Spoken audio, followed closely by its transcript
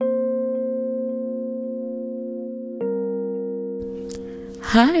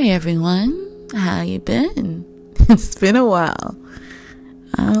Hi everyone, how you been? It's been a while.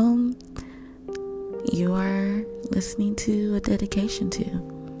 You are listening to a dedication to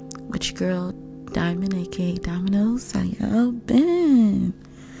which girl Diamond, aka Dominoes. How y'all been?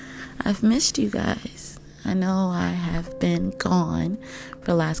 I've missed you guys. I know I have been gone for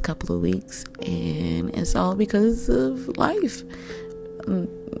the last couple of weeks, and it's all because of life.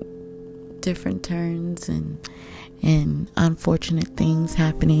 Different turns and unfortunate things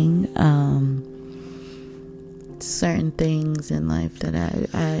happening. Certain things in life that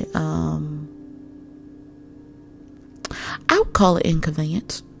I would call it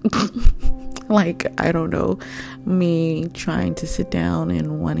inconvenience. Like, I don't know, me trying to sit down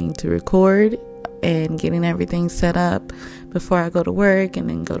and wanting to record and getting everything set up before I go to work, and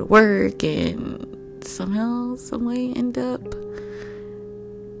then go to work and somehow, some way end up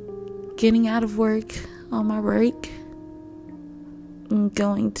getting out of work on my break and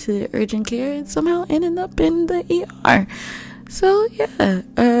going to urgent care and somehow ending up in the ER. So yeah,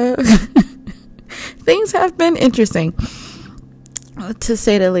 things have been interesting, to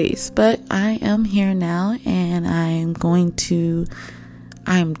say the least, but I am here now, and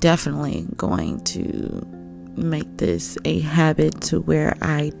I'm definitely going to make this a habit to where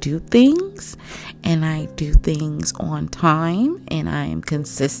I do things, and I do things on time, and I am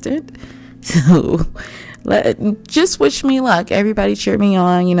consistent. So just wish me luck. Everybody cheer me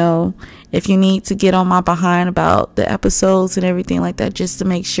on. If you need to get on my behind about the episodes and everything like that, just to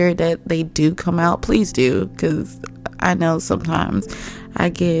make sure that they do come out, please do, because I know sometimes I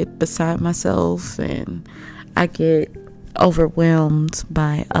get beside myself and I get overwhelmed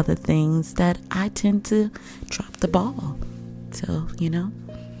by other things that I tend to drop the ball. So,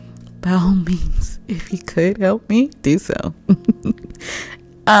 by all means, if you could help me, do so.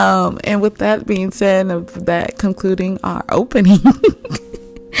 And with that being said, of that concluding our opening,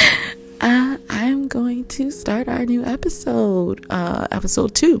 I'm going to start our new episode,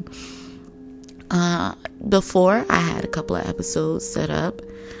 episode 2. Before, I had a couple of episodes set up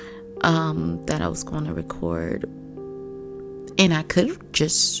that I was going to record, and I could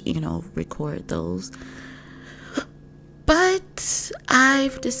just, record those. But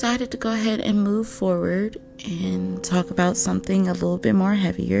I've decided to go ahead and move forward and talk about something a little bit more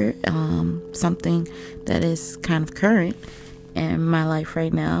heavier, something that is kind of current in my life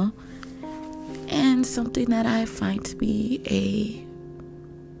right now, and something that I find to be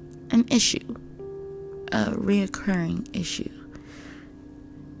an issue, a reoccurring issue.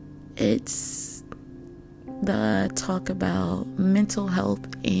 It's the talk about mental health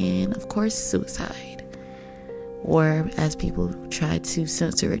and, of course, suicide, or as people try to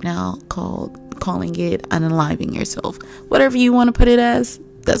censor it now, calling it unaliving yourself. Whatever you want to put it as,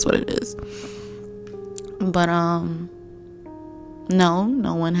 that's what it is. But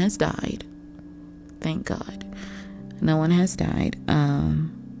no one has died. Thank God. No one has died.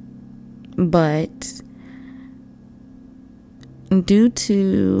 But due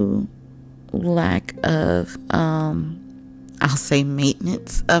to lack of I'll say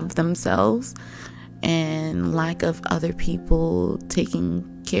maintenance of themselves, and lack of other people taking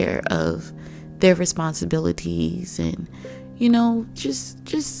care of their responsibilities, and just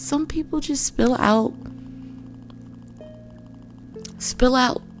some people just spill out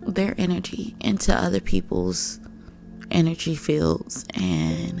their energy into other people's energy fields,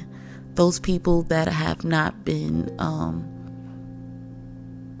 and those people that have not been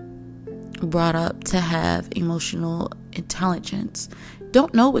brought up to have emotional intelligence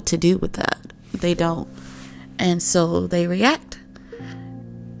don't know what to do with that. They don't. And so they react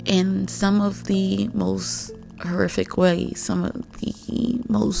in some of the most horrific ways, some of the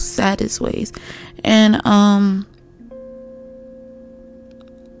most saddest ways. And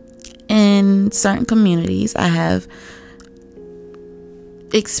in certain communities, I have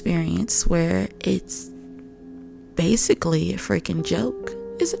experienced where it's basically a freaking joke.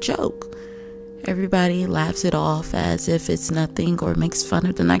 It's a joke. Everybody laughs it off as if it's nothing, or makes fun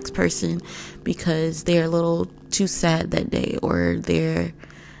of the next person because they're a little too sad that day, or they're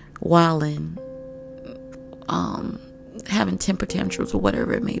wilding, having temper tantrums, or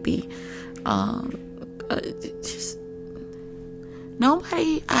whatever it may be. Just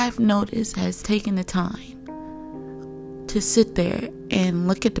nobody I've noticed has taken the time to sit there and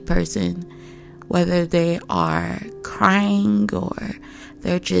look at the person, whether they are crying or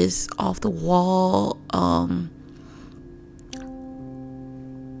they're just off the wall,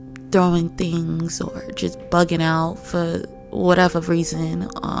 throwing things, or just bugging out for whatever reason,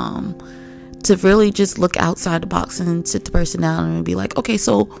 to really just look outside the box and sit the person down and be like, okay,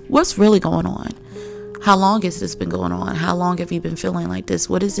 so what's really going on? How long has this been going on? How long have you been feeling like this?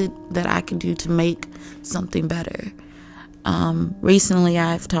 What is it that I can do to make something better? Recently,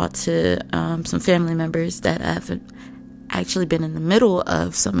 I've talked to some family members that have actually been in the middle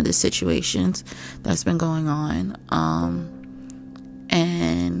of some of the situations that's been going on.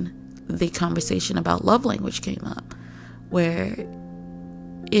 And the conversation about love language came up, where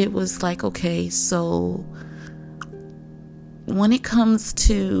it was like, okay, so when it comes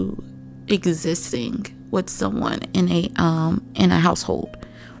to existing with someone in a household,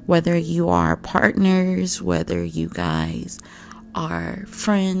 whether you are partners, whether you guys are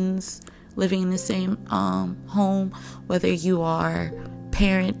friends living in the same home, whether you are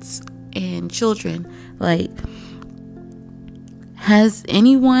parents and children, like, has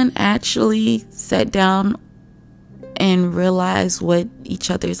anyone actually sat down and realized what each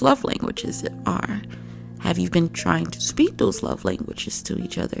other's love languages are? Have you been trying to speak those love languages to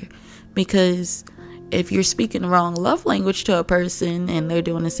each other? Because if you're speaking the wrong love language to a person and they're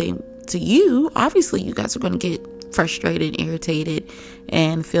doing the same to you, obviously you guys are going to get frustrated, irritated,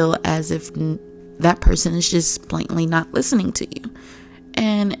 and feel as if that person is just blatantly not listening to you.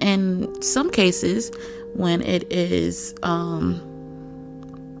 And in some cases, when it is a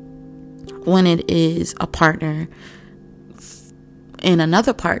partner and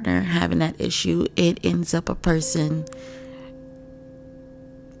another partner having that issue, it ends up a person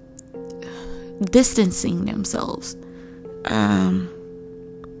distancing themselves. I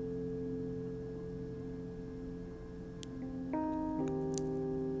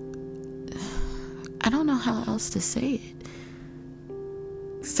don't know how else to say it.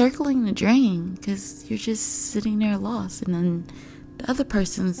 Circling the drain, because you're just sitting there lost, and then the other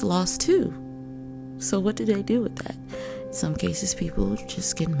person's lost too. So what do they do with that? In some cases, people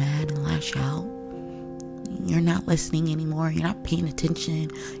just get mad and lash out. You're not listening anymore. You're not paying attention.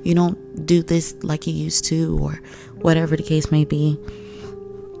 You don't do this like you used to, or whatever the case may be.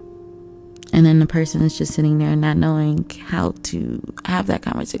 And then the person is just sitting there not knowing how to have that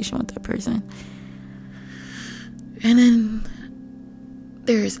conversation with that person. And then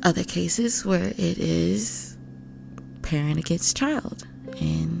there's other cases where it is parent against child.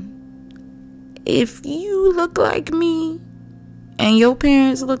 And if you look like me and your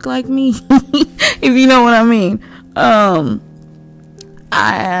parents look like me, if you know what I mean,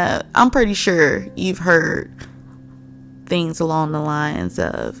 I'm pretty sure you've heard things along the lines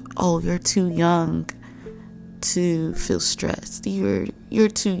of, oh, you're too young to feel stressed. You're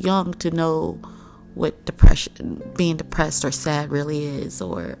too young to know what being depressed or sad really is,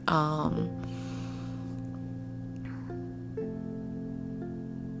 or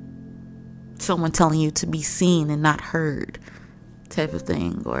someone telling you to be seen and not heard type of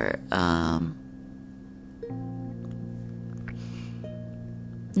thing, or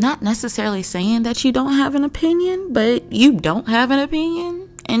not necessarily saying that you don't have an opinion, but you don't have an opinion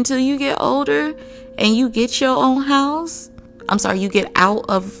until you get older and you get your own house. I'm sorry, you get out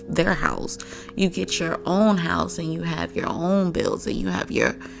of their house. You get your own house and you have your own bills and you have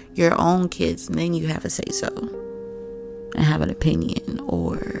your own kids, and then you have a say so and have an opinion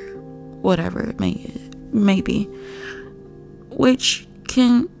or whatever it may be. Which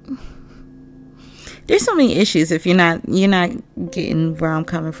can, there's so many issues. If you're not getting where I'm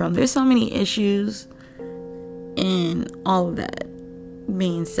coming from, there's so many issues in all of that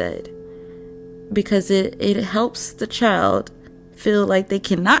being said, because it helps the child feel like they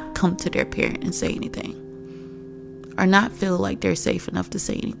cannot come to their parent and say anything, or not feel like they're safe enough to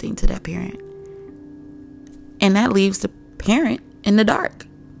say anything to that parent, and that leaves the parent in the dark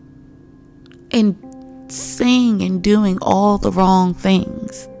and saying and doing all the wrong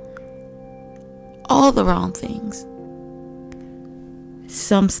things.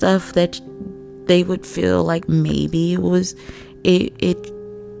 Some stuff that they would feel like maybe it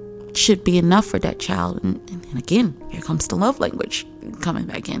should be enough for that child. And again, here comes the love language coming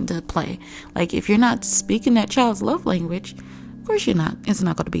back into play. Like, if you're not speaking that child's love language, of course you're not. It's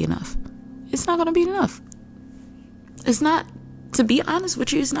not going to be enough. It's not going to be enough. It's not, to be honest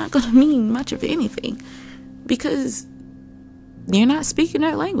with you, it's not going to mean much of anything, because you're not speaking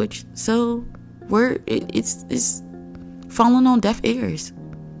their language. So it's falling on deaf ears.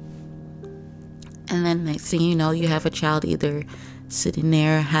 And then next thing you know, you have a child either sitting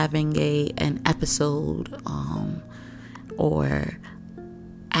there having an episode, or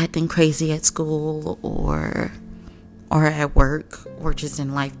acting crazy at school, or at work, or just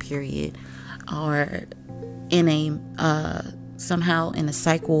in life period, or in a somehow in a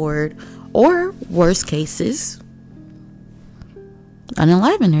psych ward, or worst cases,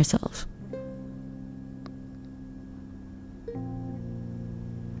 unaliving herself.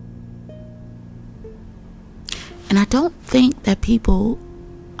 And I don't think that people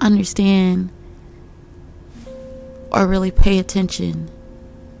understand or really pay attention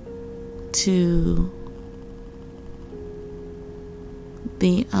to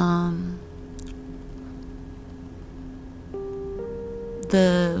the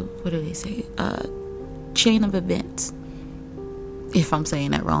what do they say, chain of events. If I'm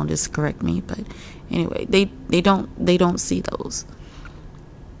saying that wrong, just correct me. But anyway, they don't see those,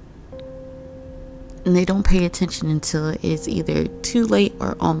 and they don't pay attention until it's either too late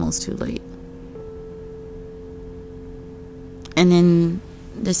or almost too late. And then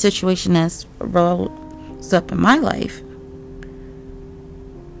the situation that's rose up in my life,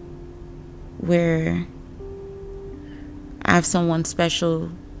 where I have someone special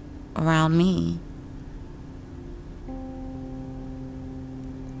around me,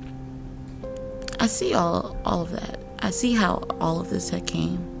 I see all of that. I see how all of this had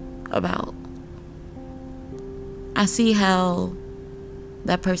came about. I see how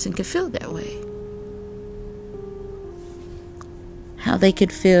that person could feel that way. How they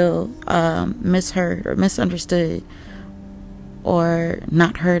could feel misheard or misunderstood or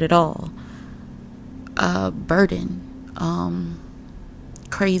not heard at all. Burdened,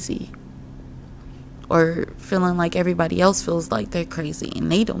 crazy, or feeling like everybody else feels like they're crazy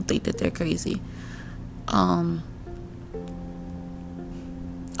and they don't think that they're crazy. A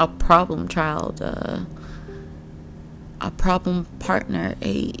problem child, a problem partner,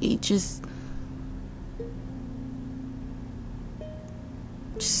 a just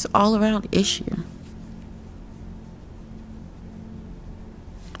all around issue.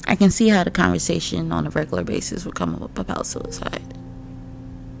 I can see how the conversation on a regular basis would come up about suicide.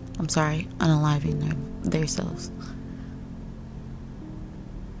 I'm sorry, unaliving their selves.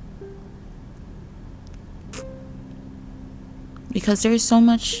 Because there's so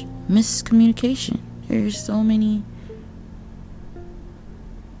much miscommunication. There's so many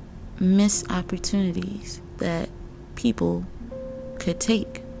missed opportunities that people could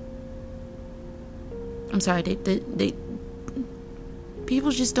take. I'm sorry, they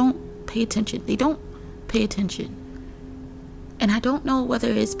people just don't pay attention. They don't pay attention. And I don't know whether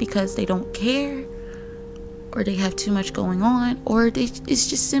it's because they don't care, or they have too much going on, or it's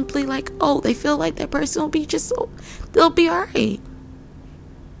just simply like, oh, they feel like that person will be they'll be alright.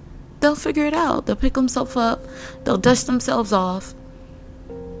 They'll figure it out. They'll pick themselves up. They'll dust themselves off.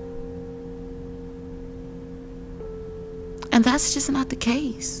 And that's just not the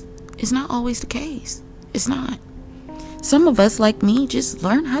case. It's not always the case. It's not. Some of us, like me, just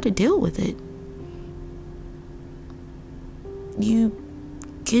learn how to deal with it. You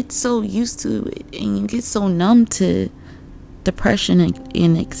get so used to it, and you get so numb to depression and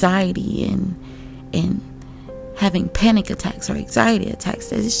anxiety and having panic attacks or anxiety attacks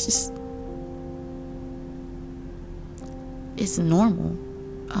that it's normal.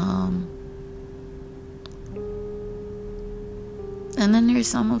 And then there's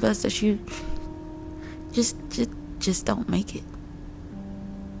some of us that you just don't make it.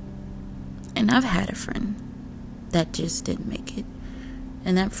 And I've had a friend that just didn't make it.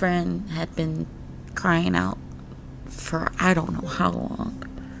 And that friend had been crying out for I don't know how long.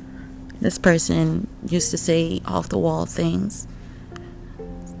 This person used to say off the wall things.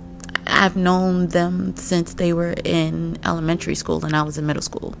 I've known them since they were in elementary school and I was in middle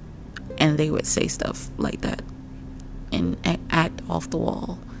school. And they would say stuff like that and act off the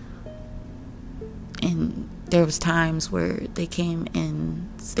wall. And there was times where they came and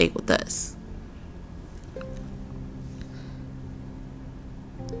stayed with us.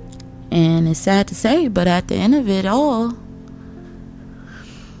 And it's sad to say, but at the end of it all,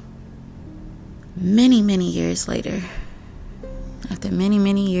 many, many years later, after many,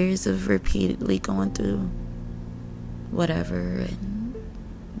 many years of repeatedly going through whatever and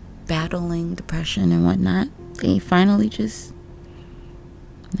battling depression and whatnot, they finally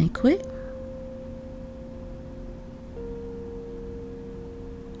they quit.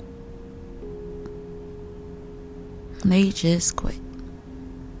 They just quit.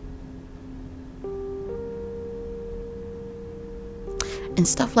 And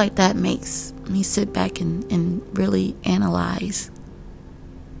stuff like that makes me sit back and really analyze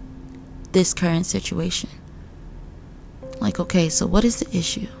this current situation. Like, okay, so what is the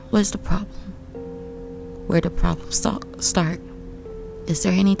issue? What is the problem? Where the problem start? Is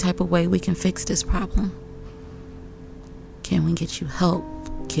there any type of way we can fix this problem? Can we get you help?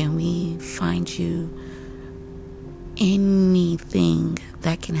 Can we find you anything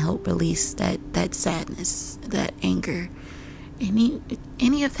that can help release that sadness, that anger,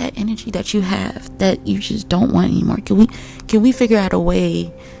 any of that energy that you have that you just don't want anymore? Can we figure out a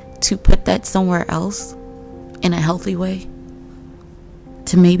way to put that somewhere else in a healthy way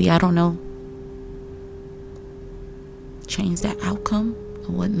to maybe, I don't know, change that outcome of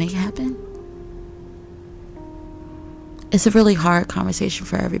what may happen. It's a really hard conversation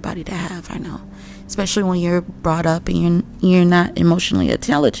for everybody to have, I know, especially when you're brought up and you're not emotionally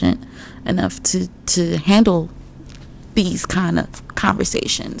intelligent enough to handle these kind of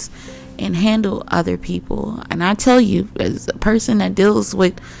conversations and handle other people. And I tell you, as a person that deals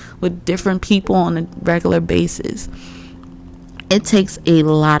with different people on a regular basis, it takes a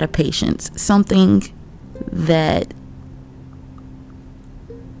lot of patience. Something that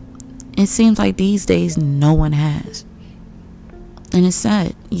it seems like these days no one has. And it's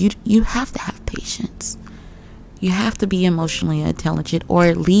sad. You have to have patience. You have to be emotionally intelligent, or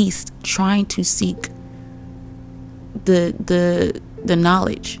at least trying to seek the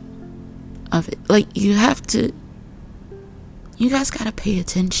knowledge of it. Like, you guys gotta pay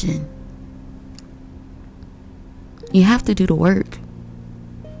attention. You have to do the work.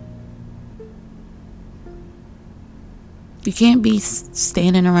 You can't be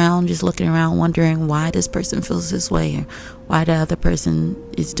standing around just looking around wondering why this person feels this way, or why the other person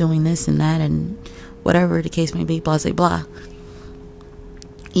is doing this and that, and whatever the case may be, blah, blah, blah.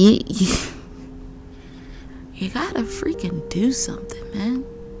 You gotta freaking do something, man.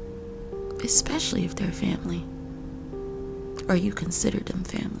 Especially if they're family, or you consider them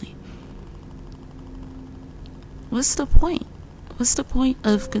family. What's the point? What's the point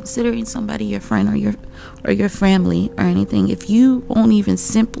of considering somebody your friend or your family or anything if you won't even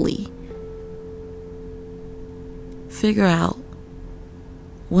simply figure out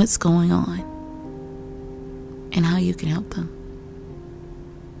what's going on and how you can help them?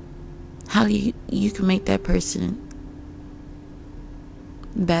 How you can make that person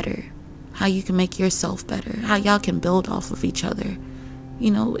better. How you can make yourself better. How y'all can build off of each other. You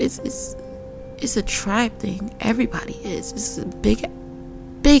know, it's a tribe thing. Everybody is. It's a big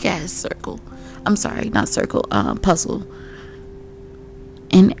ass circle. I'm sorry, not circle, puzzle.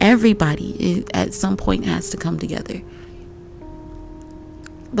 And everybody at some point has to come together.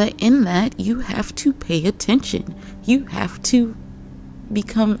 But in that, you have to pay attention. You have to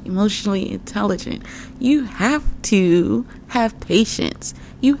become emotionally intelligent. You have to have patience.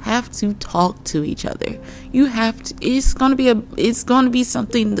 You have to talk to each other. You have to. It's going to be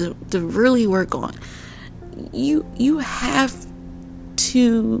something to really work on. You have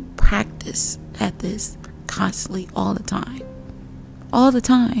to practice at this constantly, all the time. All the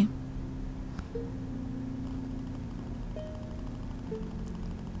time.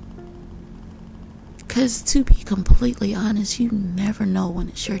 Because to be completely honest, you never know when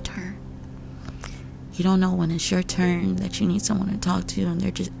it's your turn. You don't know when it's your turn that you need someone to talk to,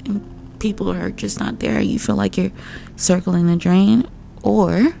 and people are just not there. You feel like you're circling the drain,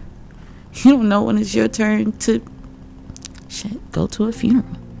 or you don't know when it's your turn to go to a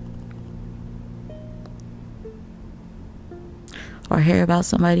funeral, or hear about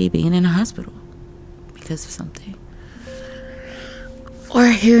somebody being in a hospital because of something,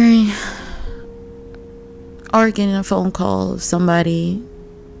 or getting a phone call of somebody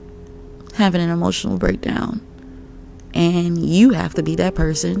having an emotional breakdown, and you have to be that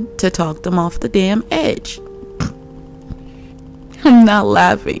person to talk them off the damn edge. I'm not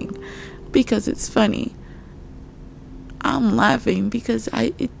laughing because it's funny. I'm laughing because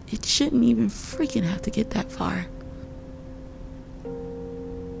it shouldn't even freaking have to get that far.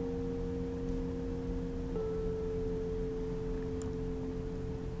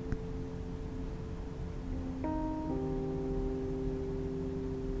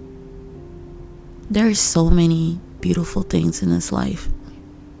 There are so many beautiful things in this life.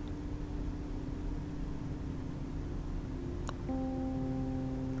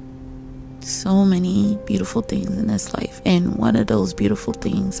 So many beautiful things in this life. And one of those beautiful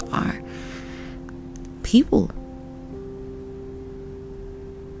things are people.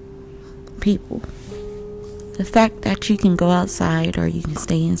 People. The fact that you can go outside, or you can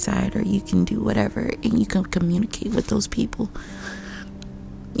stay inside, or you can do whatever, and you communicate with those people.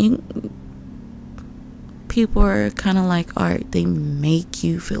 People are kind of like art. They make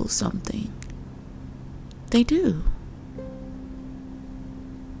you feel something. They do.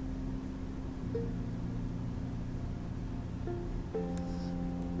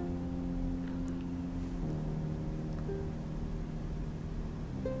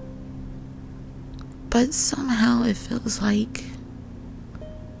 But somehow it feels like,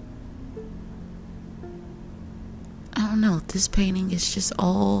 I don't know, this painting is just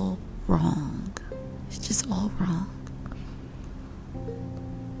all wrong. It's just all wrong.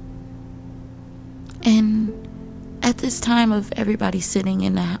 And at this time of everybody sitting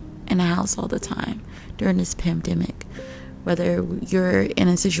in in the house all the time during this pandemic. Whether you're in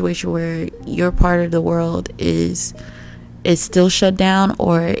a situation where your part of the world is still shut down,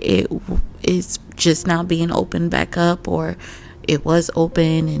 or it is just now being opened back up, or it was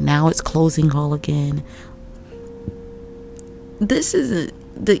open and now it's closing all again. This isn't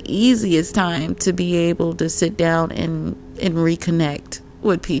the easiest time to be able to sit down and reconnect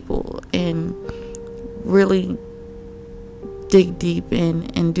with people and really dig deep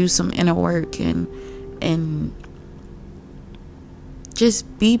and do some inner work and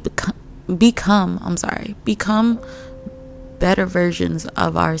just become better versions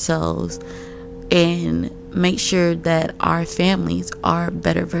of ourselves, and make sure that our families are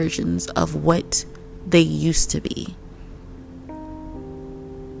better versions of what they used to be.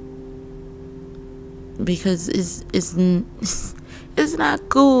 Because it's not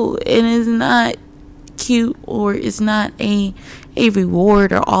cool, and it's not cute, or it's not a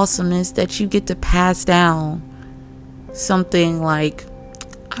reward or awesomeness that you get to pass down something like,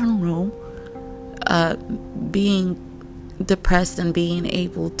 I don't know, being depressed and being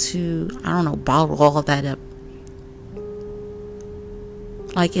able to, I don't know, bottle all of that up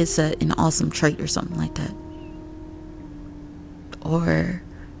like it's an awesome trait or something like that. Or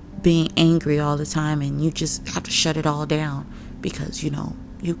being angry all the time and you just have to shut it all down because you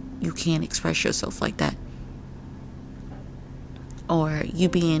can't express yourself like that. Or you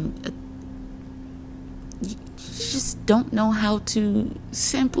just don't know how to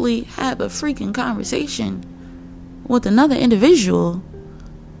simply have a freaking conversation with another individual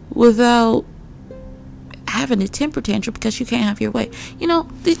without having a temper tantrum because you can't have your way.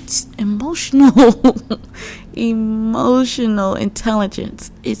 It's emotional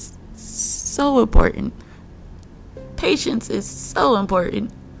intelligence is so important. Patience is so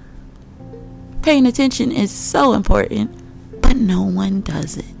important. Paying attention is so important. But no one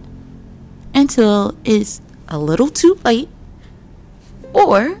does it until it's a little too late,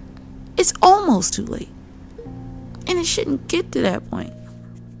 or it's almost too late. And it shouldn't get to that point.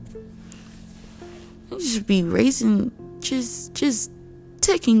 You should be racing, just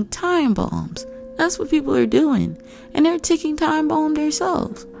ticking time bombs. That's what people are doing. And they're ticking time bomb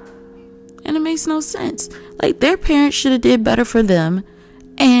themselves. And it makes no sense. Like, their parents should have did better for them,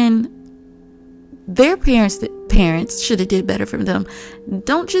 and their parents should have did better for them.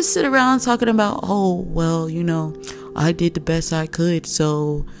 Don't just sit around talking about, oh, well, I did the best I could,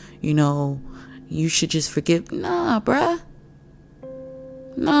 so, you should just forgive. Nah, bruh.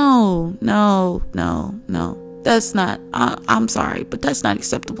 No. That's not, I'm sorry, but that's not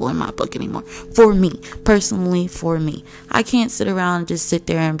acceptable in my book anymore. For me, personally, for me. I can't sit around and just sit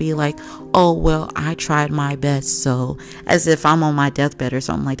there and be like, oh, well, I tried my best, so, as if I'm on my deathbed or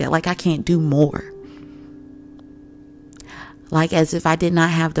something like that. Like, I can't do more. Like, as if I did not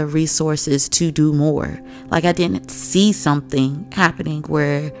have the resources to do more. Like, I didn't see something happening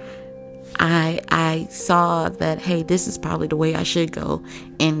where I saw that, hey, this is probably the way I should go,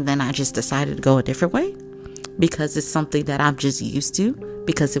 and then I just decided to go a different way because it's something that I'm just used to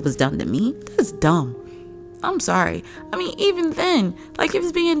because it was done to me. That's dumb. I'm sorry. I mean, even then, like, if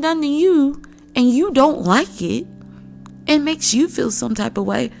it's being done to you and you don't like it, it makes you feel some type of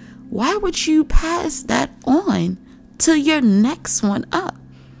way, why would you pass that on to your next one up?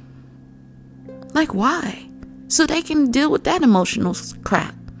 Like, why? So they can deal with that emotional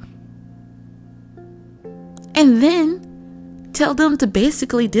crap. And then tell them to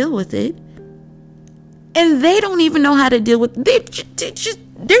basically deal with it. And they don't even know how to deal with it.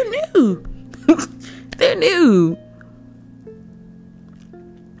 They're new. They're new.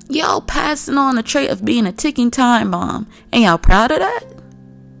 Y'all passing on the trait of being a ticking time bomb. And y'all proud of that?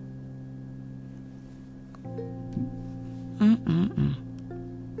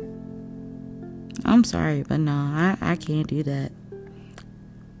 I'm sorry, but no, I can't do that.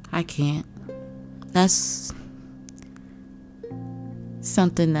 I can't. That's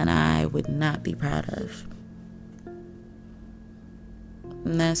something that I would not be proud of.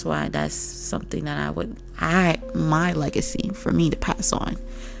 And that's why that's something that my legacy for me to pass on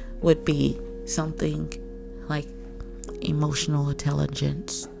would be something like emotional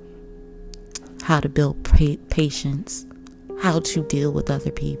intelligence, how to build patience, how to deal with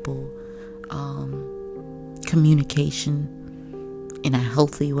other people, communication in a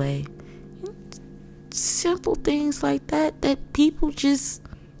healthy way. Simple things like that people just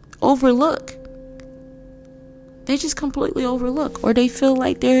overlook. They just completely overlook, or they feel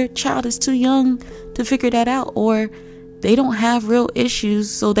like their child is too young to figure that out, or they don't have real issues,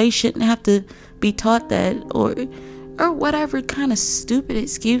 so they shouldn't have to be taught that, or whatever kind of stupid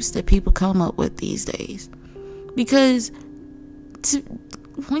excuse that people come up with these days. Because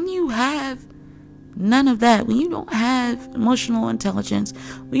when you have none of that, when you don't have emotional intelligence,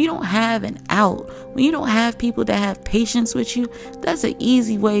 when you don't have an out, when you don't have people that have patience with you, that's an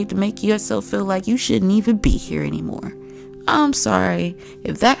easy way to make yourself feel like you shouldn't even be here anymore. I'm sorry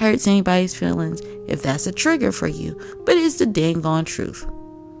if that hurts anybody's feelings, if that's a trigger for you, but it's the dang on truth.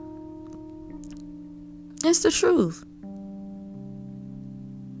 It's the truth.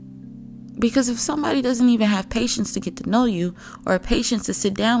 Because if somebody doesn't even have patience to get to know you, or patience to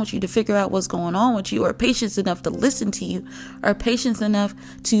sit down with you to figure out what's going on with you, or patience enough to listen to you, or patience enough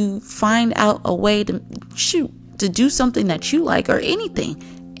to find out a way to do something that you like, or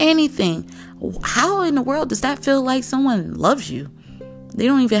anything, how in the world does that feel like someone loves you? They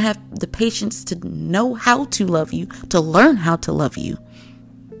don't even have the patience to know how to love you, to learn how to love you,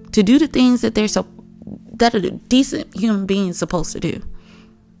 to do the things that that a decent human being is supposed to do.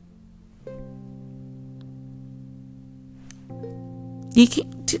 You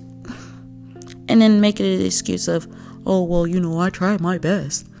can't, and then make it an excuse of, oh, well, I tried my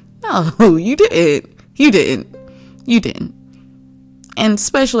best. No, you didn't. You didn't. And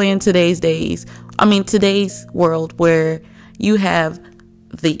especially in today's world where you have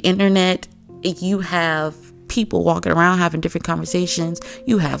the internet, you have people walking around having different conversations,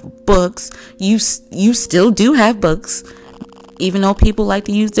 you have books, you still do have books. Even though people like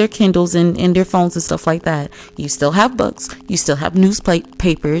to use their Kindles and their phones and stuff like that, you still have books. You still have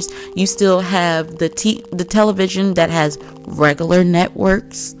newspapers. You still have the television that has regular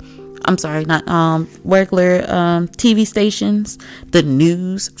networks. I'm sorry, not regular TV stations. The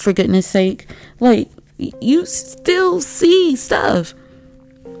news, for goodness sake. Like, you still see stuff.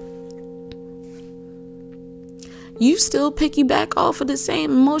 You still piggyback off of the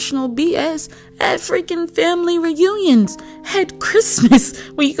same emotional BS at freaking family reunions, at Christmas,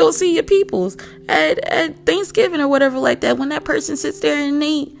 when you go see your peoples, at Thanksgiving or whatever like that, when that person sits there and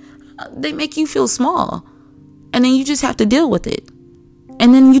they make you feel small. And then you just have to deal with it.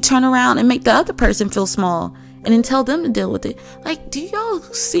 And then you turn around and make the other person feel small and then tell them to deal with it. Like, do y'all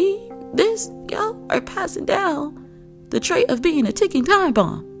see this? Y'all are passing down the trait of being a ticking time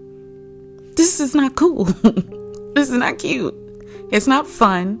bomb. This is not cool. This is not cute. It's not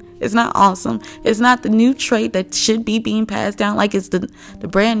fun. It's not awesome. It's not the new trait that should be being passed down like it's the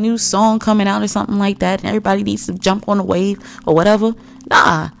brand new song coming out or something like that and everybody needs to jump on the wave or whatever.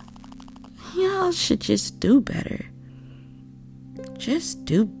 Nah. Y'all should just do better. Just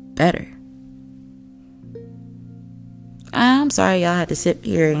do better. I'm sorry y'all had to sit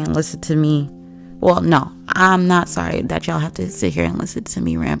here and listen to me. Well, no, I'm not sorry that y'all have to sit here and listen to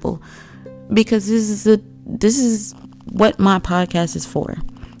me ramble. Because this is what my podcast is for.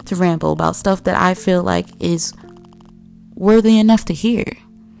 To ramble about stuff that I feel like is worthy enough to hear.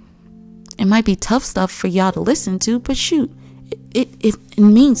 It might be tough stuff for y'all to listen to, but shoot, it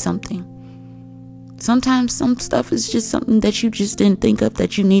means something. Sometimes some stuff is just something that you just didn't think of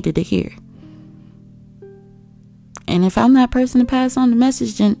that you needed to hear. And if I'm that person to pass on the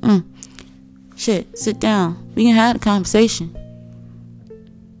message, then sit down. We can have a conversation.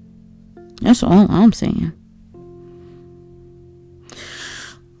 That's all I'm saying.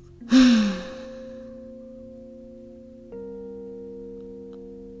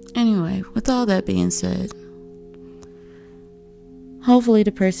 Anyway, with all that being said, hopefully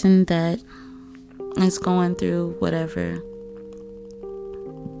the person that is going through whatever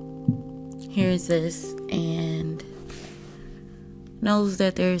hears this and knows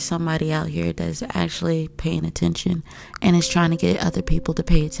that there's somebody out here that's actually paying attention and is trying to get other people to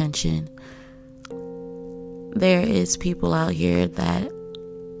pay attention. There is people out here that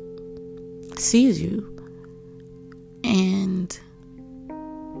sees you and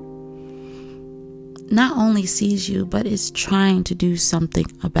not only sees you, but is trying to do something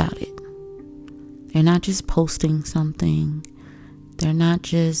about it. They're not just posting something. They're not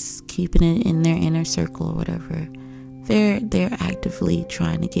just keeping it in their inner circle or whatever. They're actively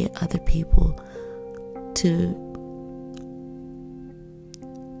trying to get other people to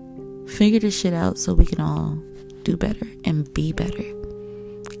figure this shit out so we can all do better and be better.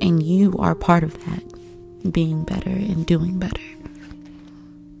 And you are part of that, being better and doing better.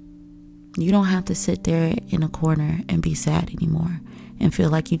 You don't have to sit there in a corner and be sad anymore and feel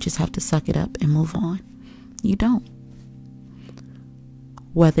like you just have to suck it up and move on. You don't.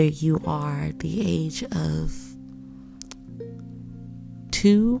 Whether you are the age of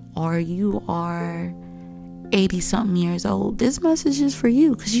 2 or you are 80-something years old, this message is for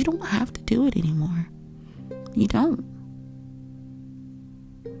you because you don't have to do it anymore. You don't.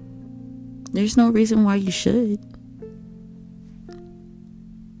 There's no reason why you should.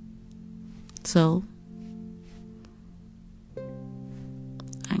 So,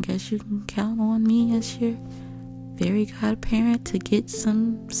 guess you can count on me as your fairy godparent to get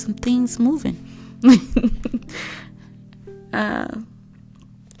some things moving.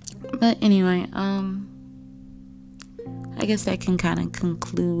 But anyway, I guess that can kind of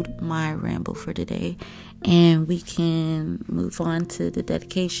conclude my ramble for today, and we can move on to the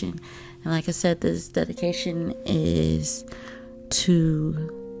dedication. And like I said, this dedication is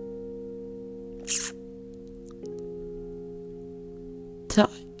to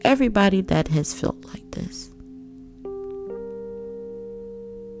everybody that has felt like this,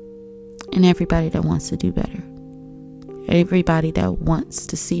 and everybody that wants to do better, everybody that wants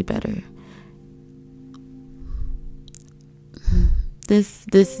to see better. This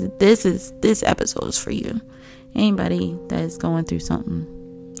episode is for you. Anybody that is going through something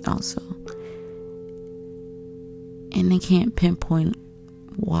also, and they can't pinpoint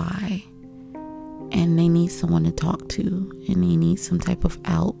why, and they need someone to talk to, and they need some type of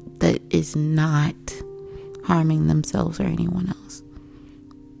out that is not harming themselves or anyone else.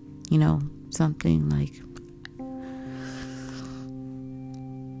 You know, something like,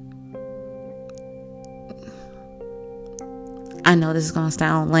 I know this is going to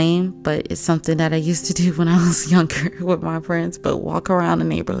sound lame, but it's something that I used to do when I was younger with my friends, but walk around the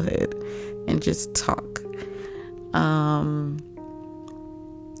neighborhood and just talk.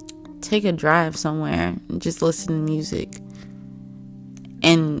 Take a drive somewhere and just listen to music.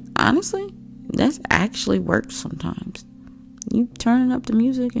 And honestly, that's actually works sometimes. You turning up the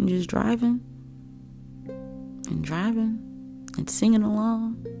music and just driving and singing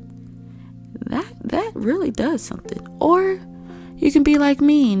along. That really does something. Or you can be like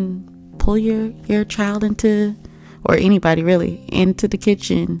me and pull your child into, or anybody really, into the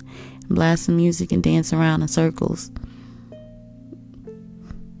kitchen and blast some music and dance around in circles.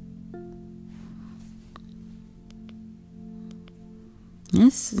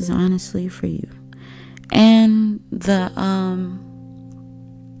 This is honestly for you. And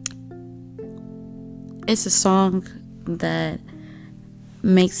it's a song that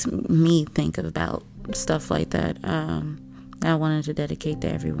makes me think about stuff like that. I wanted to dedicate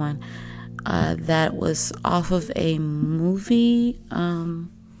to everyone. That was off of a movie. I'm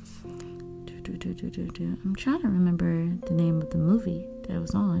trying to remember the name of the movie that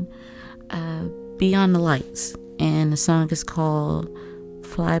was on. Beyond the Lights. And the song is called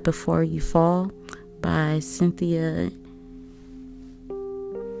Fly Before You Fall by Cynthia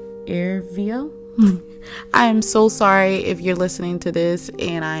Erivo. I am so sorry if you're listening to this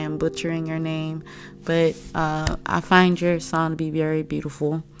and I am butchering your name, but I find your song to be very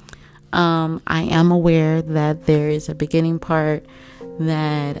beautiful. I am aware that there is a beginning part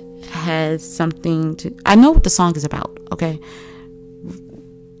that has something to... I know what the song is about, okay?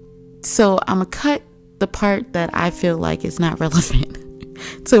 So I'm going to cut the part that I feel like is not relevant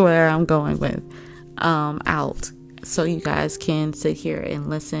to where I'm going with out, so you guys can sit here and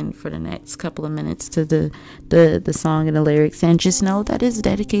listen for the next couple of minutes to the song and the lyrics, and just know that it's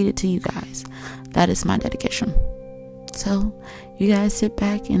dedicated to you guys. That is my dedication. So you guys sit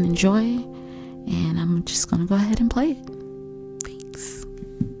back and enjoy, and I'm just gonna go ahead and play it. Thanks.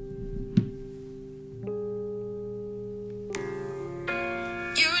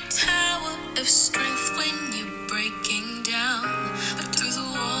 You're a tower of strength when you're breaking down, but through the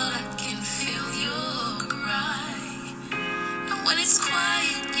wall I can feel your cry. And when it's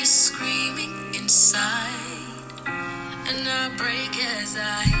quiet, you're screaming inside, and I break as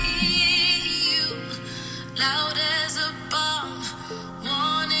I hear you, loud as a bomb,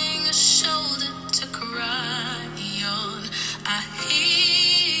 wanting a shoulder to cry on. I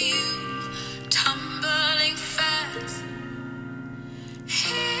hear you tumbling fast,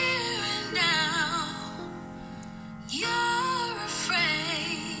 here and now. You're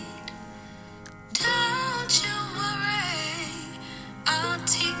afraid, don't you worry, I'll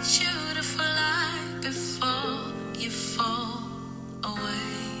teach you to fly before you fall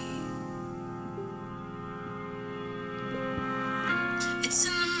away. It's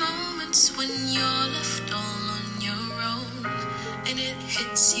in the moments when you're left all on your own, and it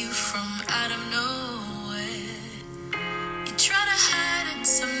hits you from out of nowhere. You try to hide it,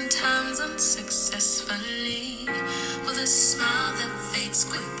 sometimes unsuccessfully, with a smile that fades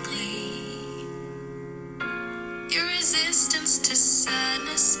quickly. Your resistance to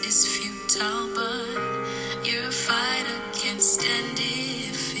sadness is futile, but you're a fighter, can't stand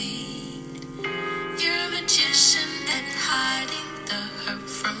defeat. You're a magician at hiding the hurt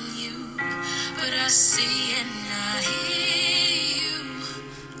from you, but I see and I hear you,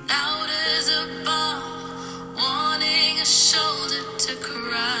 loud as a bomb, wanting a shoulder to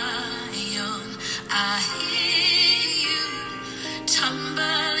cry on. I hear you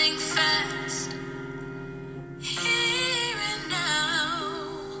tumbling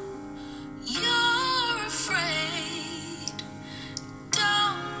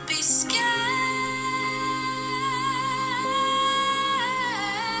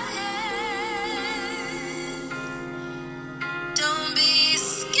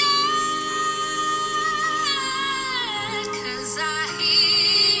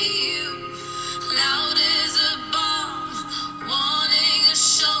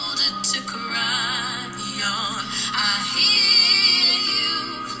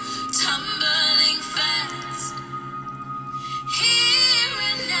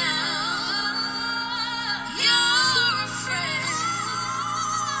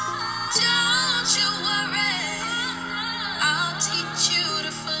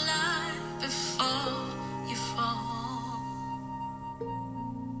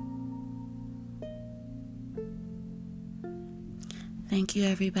Thank you,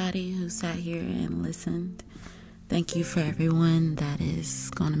 everybody who sat here and listened. Thank you for everyone that is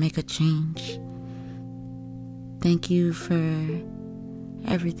going to make a change. Thank you for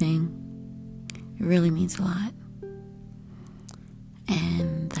everything. It really means a lot.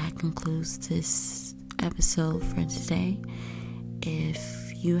 And that concludes this episode for today.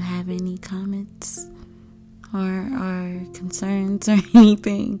 If you have any comments or concerns or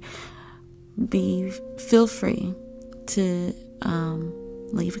anything, feel free to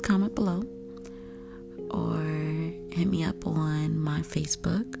leave a comment below or hit me up on my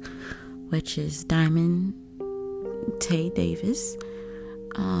Facebook, which is Diamond Tay Davis,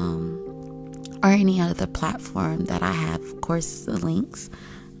 or any other platform that I have. Of course, the links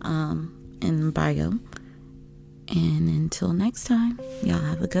in the bio. And until next time, y'all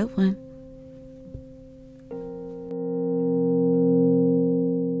have a good one.